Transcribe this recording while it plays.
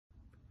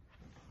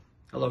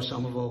Hello,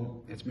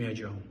 Somerville. It's Mayor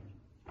Joe.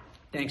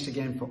 Thanks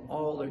again for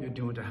all that you're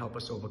doing to help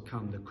us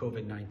overcome the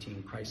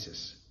COVID-19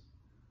 crisis.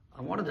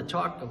 I wanted to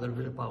talk a little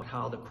bit about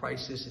how the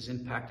crisis is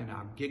impacting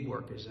our gig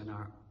workers and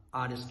our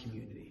artist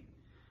community.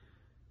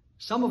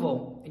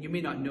 Somerville, and you may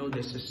not know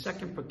this, is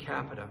second per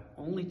capita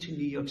only to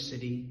New York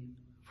City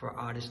for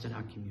artists in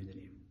our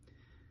community.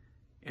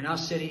 In our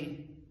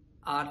city,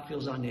 art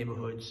fills our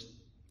neighborhoods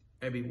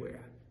everywhere.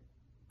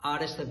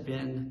 Artists have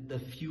been the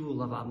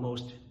fuel of our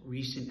most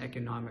recent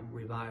economic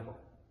revival.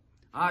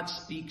 Art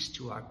speaks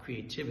to our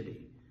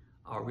creativity,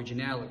 our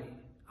originality,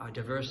 our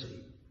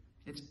diversity.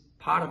 It's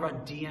part of our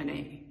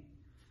DNA.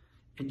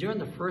 And during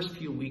the first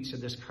few weeks of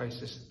this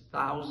crisis,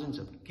 thousands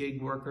of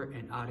gig worker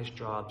and artist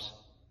jobs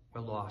were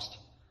lost.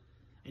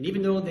 And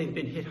even though they've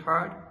been hit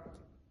hard,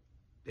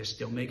 they're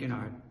still making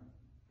art.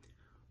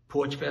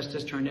 Porch Fest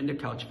has turned into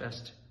Couch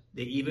Fest.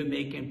 They're even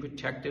making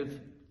protective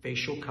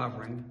facial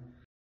covering.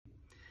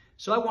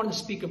 So I wanted to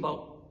speak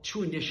about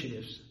two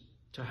initiatives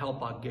to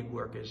help our gig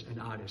workers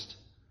and artists.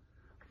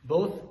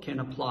 Both can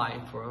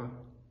apply for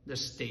the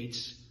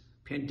state's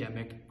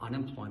pandemic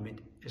unemployment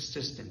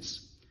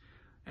assistance.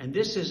 And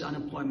this is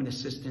unemployment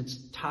assistance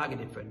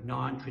targeted for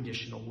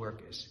non-traditional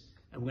workers.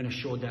 I'm going to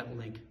show that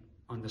link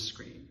on the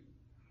screen.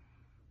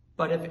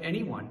 But if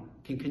anyone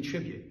can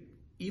contribute,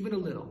 even a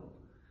little,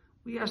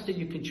 we ask that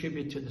you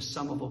contribute to the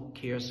Somerville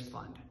Cares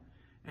Fund.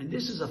 And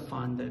this is a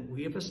fund that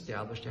we have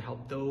established to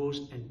help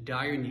those in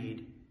dire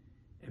need,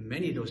 and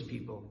many of those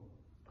people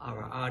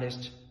are our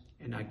artists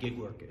and our gig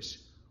workers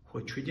who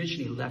are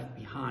traditionally left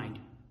behind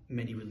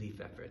many relief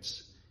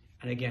efforts.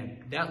 And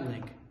again, that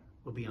link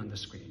will be on the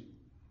screen.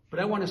 But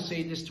I want to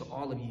say this to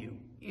all of you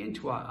and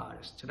to our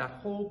artists, to that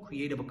whole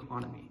creative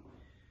economy.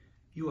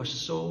 You are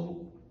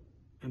so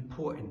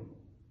important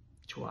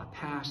to our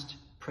past,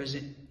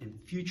 present, and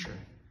future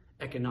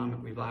economic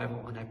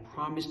revival, and I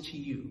promise to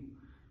you,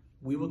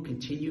 we will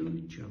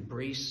continue to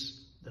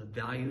embrace the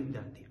value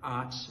that the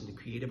arts and the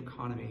creative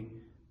economy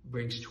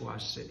brings to our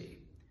city.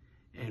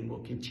 And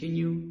we'll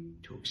continue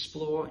to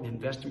explore and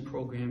invest in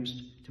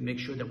programs to make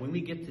sure that when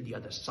we get to the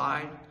other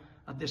side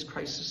of this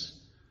crisis,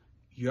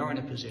 you're in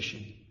a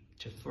position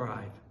to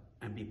thrive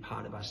and be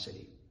part of our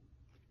city.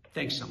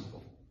 Thanks,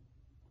 Somerville.